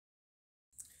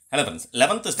Hello friends,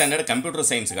 11th standard computer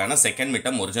science கான second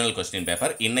midterm original question paper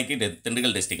இன்னைக்கு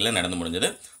திண்டுக்கல் டிஸ்ட்ரிக்ட்ல நடந்து முடிஞ்சது.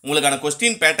 உங்களுக்கான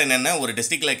question pattern என்ன, ஒரு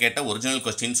டிஸ்ட்ரிக்ட்ல கேட்ட original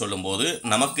question சொல்லும்போது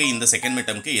நமக்கு இந்த second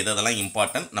midtermக்கு எதெல்லாம்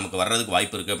இம்பார்ட்டன்ட் நமக்கு வர்றதுக்கு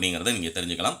வாய்ப்பு இருக்கு அப்படிங்கறதை நீங்க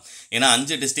தெரிஞ்சுக்கலாம். ஏனா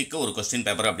 5 டிஸ்ட்ரிக்ட்க்கு ஒரு question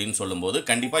paper அப்படினு சொல்லும்போது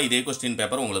கண்டிப்பா இதே question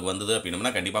paper உங்களுக்கு வந்தது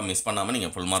அப்படினா கண்டிப்பா மிஸ் பண்ணாம நீங்க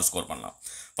full mark score பண்ணலாம்.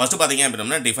 ஃபர்ஸ்ட் பாத்தீங்க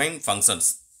அப்படினா define functions.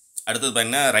 அடுத்து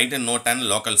பாத்தீங்கன்னா write a note and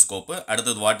local scope.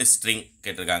 அடுத்து what is string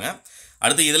கேட்டிருக்காங்க.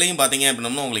 அடுத்து இதுலயும் பாத்தீங்க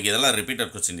அப்படினா உங்களுக்கு இதெல்லாம்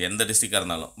ரிப்பீட்டட் क्वेश्चन எந்த டிஸ்ட்ரிக்டா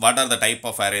இருந்தாலும் what are the type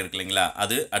of array இருக்குங்களா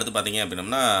அது அடுத்து பாத்தீங்க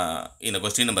அப்படினா இந்த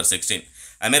क्वेश्चन நம்பர் 16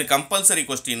 அதே மாதிரி கம்பல்சரி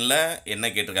क्वेश्चनல என்ன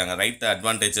கேட்டிருக்காங்க ரைட் தி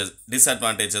அட்வான்டேजेस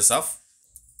டிஸ்அட்வான்டேजेस ஆஃப்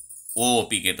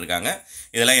OOP கேட்டிருக்காங்க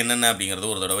இதெல்லாம் என்னென்ன அப்படிங்கறது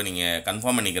ஒரு தடவை நீங்க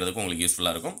கன்ஃபார்ம் பண்ணிக்கிறதுக்கு உங்களுக்கு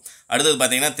யூஸ்ஃபுல்லா இருக்கும் அடுத்து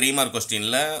பாத்தீங்கன்னா 3 mark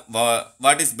क्वेश्चनல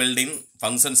what is building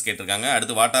functions கேட்டிருக்காங்க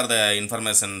அடுத்து what are the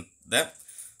information the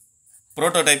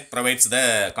prototype provides the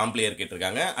compiler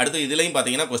கேட்டிருக்காங்க அடுத்து இதுலயும்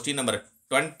பாத்தீங்கன்னா क्वेश्चन நம்பர்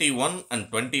 21 and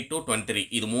 22 23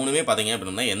 இது மூணுமே பாத்தீங்க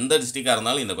அப்படினா எந்த டிஸ்ட்ரிக்டா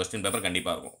இருந்தாலும் இந்த क्वेश्चन பேப்பர்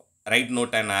கண்டிப்பா இருக்கும் write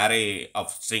note and array of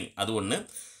string அது ஒன்னு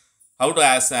how to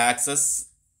access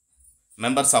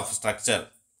members of structure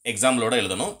எக்ஸாம்பிளோட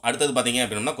எழுதணும் அடுத்து பாத்தீங்க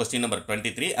அப்படினா क्वेश्चन நம்பர்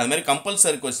 23 அதே மாதிரி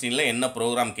கம்பல்சரி क्वेश्चनல என்ன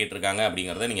ப்ரோகிராம் கேட்டிருக்காங்க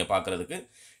அப்படிங்கறதை நீங்க பார்க்கிறதுக்கு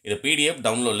இது PDF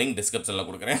டவுன்லோட் லிங்க் டிஸ்கிரிப்ஷன்ல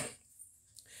கொடுக்கிறேன்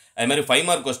அதே மாதிரி 5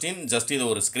 மார்க் क्वेश्चन ஜஸ்ட் இது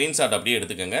ஒரு ஸ்கிரீன்ஷாட் அப்படியே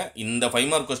எடுத்துக்கங்க இந்த 5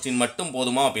 மார்க் क्वेश्चन மட்டும்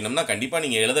போதுமா அப்படினா கண்டிப்பா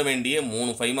நீங்க எழுத வேண்டிய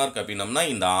 3 5 மார்க் அப்படினா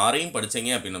இந்த ஆறையும்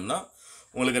படிச்சீங்க அப்படினா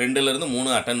உங்களுக்கு 2 ல இருந்து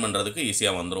 3 அட்டெண்ட் பண்றதுக்கு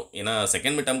ஈஸியா வந்துரும் ஏனா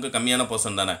செகண்ட் மிட்டம்க்கு கம்மியான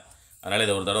போஷன் தானே அதனால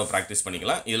இத ஒரு தடவை பிராக்டீஸ்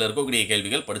பண்ணிக்கலாம் இதுல இருக்கக்கூடிய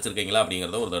கேள்விகள் படிச்சிருக்கீங்களா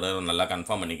அப்படிங்கறத ஒரு தடவை நல்லா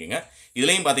கன்ஃபார்ம் பண்ணிக்கங்க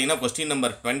இதுலயும் பாத்தீங்கன்னா क्वेश्चन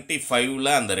நம்பர் 25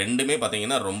 ல அந்த ரெண்டுமே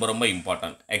பாத்தீங்கன்னா ரொம்ப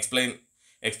important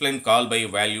explain call by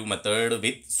value method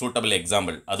with suitable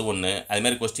example அது ஒன்னு அதே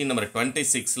மாதிரி क्वेश्चन நம்பர்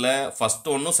 26 ல ஃபர்ஸ்ட்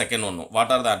ஒன்னு செகண்ட் ஒன்னு what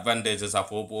are the advantages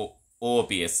of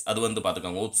OOPS அது வந்து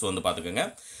பாத்துக்கங்க oops வந்து பாத்துக்கங்க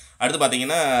அடுத்து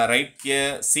பாத்தீங்கன்னா write a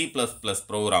C++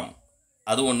 program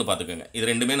அது ஒன்னு பாத்துக்கங்க இது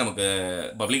ரெண்டுமே நமக்கு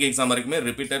பப்ளிக் எக்ஸாம் வரைக்குமே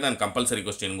ரிப்பீட்டட் அண்ட் கம்பல்சரி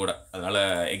क्वेश्चन கூட அதனால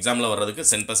எக்ஸாம்ல வர்றதுக்கு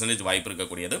 10% வாய்ப்பு இருக்க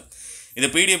கூடியது இது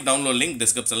PDF டவுன்லோட் லிங்க்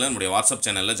டிஸ்கிரிப்ஷன்ல நம்மளுடைய வாட்ஸ்அப்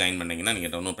சேனல்ல ஜாயின் பண்ணீங்கன்னா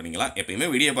நீங்க டவுன்லோட் பண்ணிக்கலாம் எப்பவுமே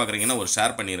வீடியோ பார்க்கறீங்கன்னா ஒரு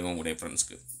ஷேர் பண்ணிருங்க உங்களுடைய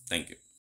ஃப்ரெண்ட்ஸ்க்கு Thank you